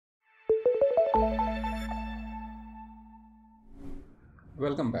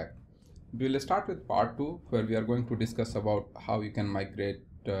Welcome back. We will start with part 2 where we are going to discuss about how you can migrate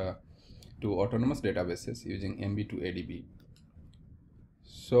to autonomous databases using MB2ADB.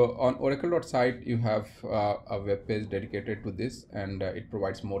 So on oracle.site you have a web page dedicated to this, and it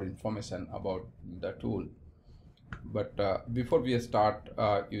provides more information about the tool. But before we start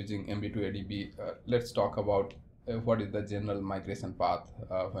using MB2ADB, let's talk about what is the general migration path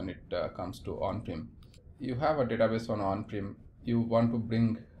when it comes to on-prem. You have a database on on-prem. You want to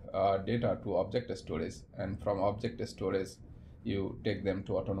bring data to object storage, and from object storage you take them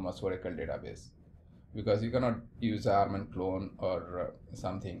to autonomous Oracle database, because you cannot use ARM and clone or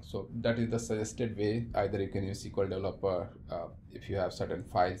something. So that is the suggested way. Either you can use SQL Developer. If you have certain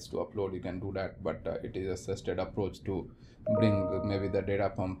files to upload, you can do that, but it is a suggested approach to bring maybe the data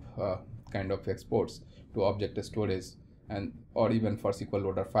pump kind of exports to object storage, and or even for SQL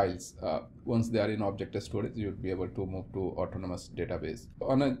loader files. Once they are in object storage, you would be able to move to autonomous database.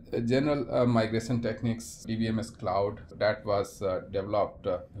 On a general migration techniques, DBMS Cloud that was developed,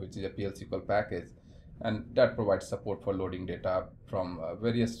 which is a PL SQL package, and that provides support for loading data from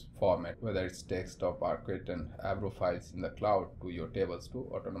various formats, whether it's text or Parquet and Avro files in the cloud to your tables to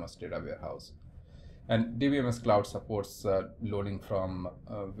autonomous data warehouse. And DBMS Cloud supports loading from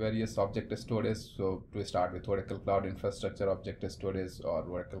various object storage. So to start with Oracle Cloud Infrastructure Object Storage, or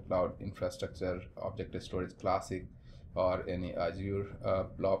Oracle Cloud Infrastructure Object Storage Classic, or any Azure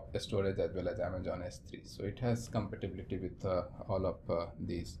blob storage, as well as Amazon S3. So it has compatibility with all of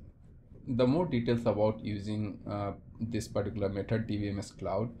these. The more details about using this particular method, DBMS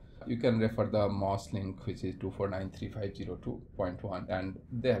Cloud, you can refer the MOS link, which is 2493502.1, and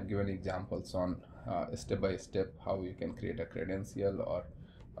they have given examples on step by step how you can create a credential, or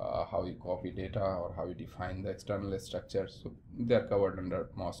how you copy data, or how you define the external structure. So they are covered under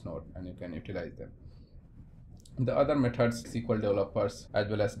MOS node, and you can utilize them. The other methods, SQL developers, as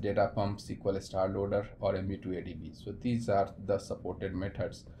well as data pump, SQL star loader, or MB2ADB. So these are the supported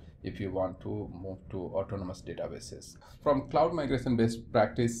methods if you want to move to autonomous databases. From cloud migration best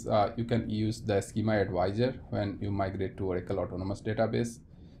practice, you can use the schema advisor when you migrate to Oracle autonomous database,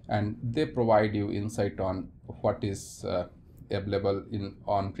 and they provide you insight on what is available in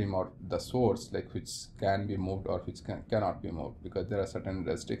on-prem or the source, like which can be moved or which cannot be moved, because there are certain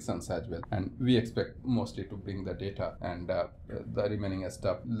restrictions as well, and we expect mostly to bring the data, and the remaining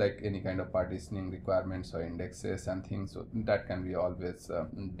stuff like any kind of partitioning requirements or indexes and things, so that can be always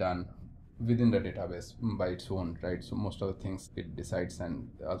done within the database by its own, right? So most of the things it decides and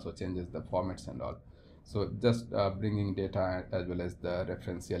also changes the formats and all. So just bringing data as well as the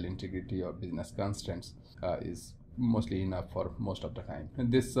referential integrity or business constraints is mostly enough for most of the time.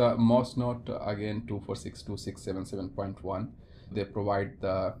 And this MOS note, again 2462677.1, they provide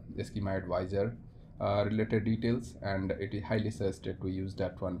the schema advisor related details, and it is highly suggested to use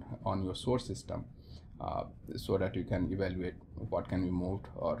that one on your source system, so that you can evaluate what can be moved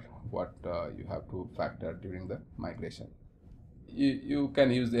or what you have to factor during the migration. You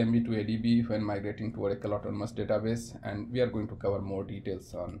can use the MB2ADB when migrating to Oracle autonomous database, and we are going to cover more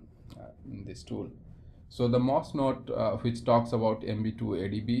details on this tool. So the MOS note which talks about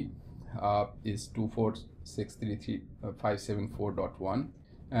MB2ADB is 24633.574.1,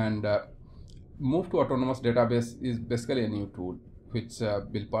 and move to autonomous database is basically a new tool which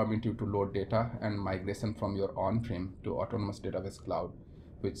will permit you to load data and migration from your on-prem to autonomous database cloud,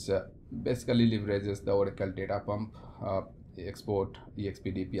 which basically leverages the Oracle data pump, export,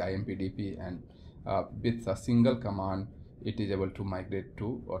 EXPDP, IMPDP, and with a single command it is able to migrate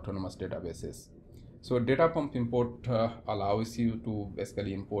to autonomous databases. So data pump import allows you to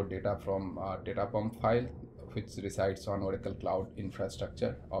basically import data from data pump file, which resides on Oracle Cloud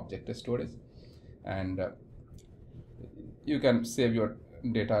Infrastructure Object Storage, and you can save your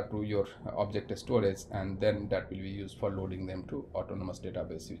data to your object storage, and then that will be used for loading them to autonomous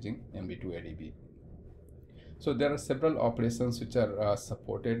database using MB2ADB. So there are several operations which are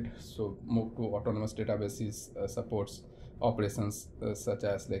supported. So move to autonomous databases supports operations such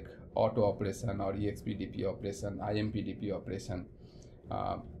as like auto operation or EXPDP operation, IMPDP operation.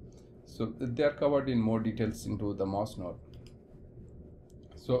 So they are covered in more details into the MOS node.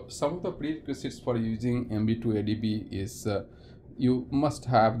 So some of the prerequisites for using MB2ADB is you must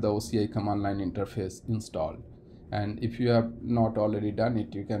have the OCI command line interface installed, and if you have not already done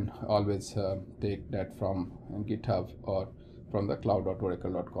it, you can always take that from GitHub or from the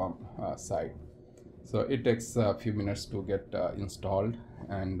cloud.oracle.com site. So it takes a few minutes to get installed,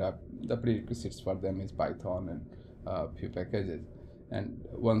 and the prerequisites for them is Python and a few packages. And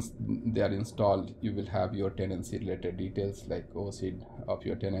once they are installed, you will have your tenancy related details like OSID of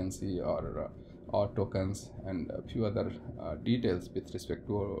your tenancy, or or tokens, and a few other details with respect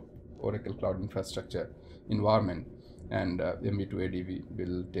to Oracle Cloud Infrastructure environment, and MB2ADB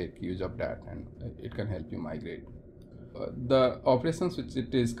will take use of that, and it can help you migrate. The operations which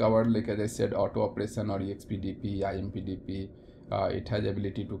it is covered, like as I said, auto operation or EXPDP, IMPDP. It has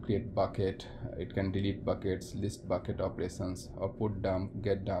ability to create bucket, it can delete buckets, list bucket operations, or put dump,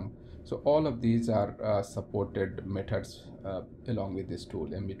 get dump. So all of these are supported methods along with this tool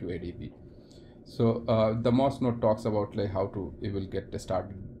MB2ADB. So the MOS note talks about like how to you will get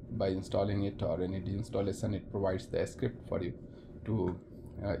started by installing it, or any deinstallation. It provides the script for you to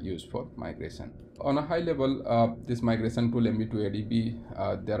use for migration. On a high level, this migration tool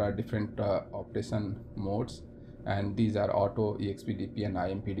MB2ADB, there are different operation modes, and these are auto, EXPDP, and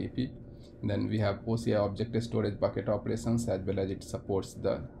IMPDP. Then we have OCI object storage bucket operations, as well as it supports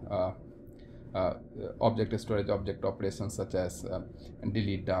the object storage object operations such as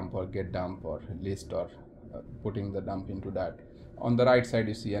delete dump or get dump or list, or putting the dump into that. On the right side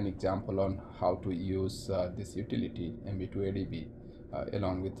you see an example on how to use this utility MB2ADB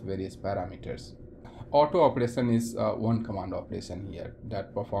along with various parameters. Auto operation is one command operation here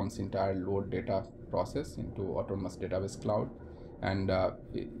that performs entire load data process into Autonomous Database Cloud, and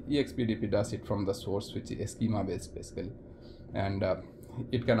EXPDP does it from the source, which is schema based basically, and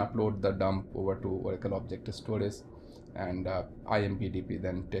it can upload the dump over to Oracle Object Storage, and IMPDP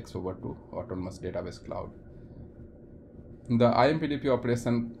then takes over to Autonomous Database Cloud. The IMPDP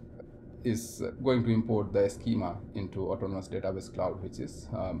operation is going to import the schema into Autonomous Database Cloud, which is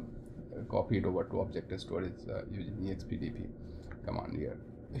copied over to Object Storage using EXPDP command here.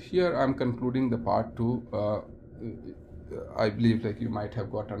 Here I'm concluding the part 2. I believe like you might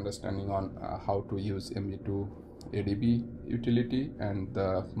have got understanding on how to use MB2ADB utility and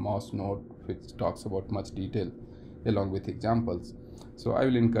the MOS node, which talks about much detail along with examples. So I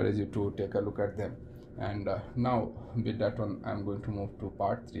will encourage you to take a look at them. And now with that one, I'm going to move to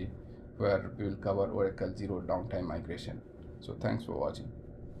part 3, where we will cover Oracle Zero Downtime Migration. So thanks for watching.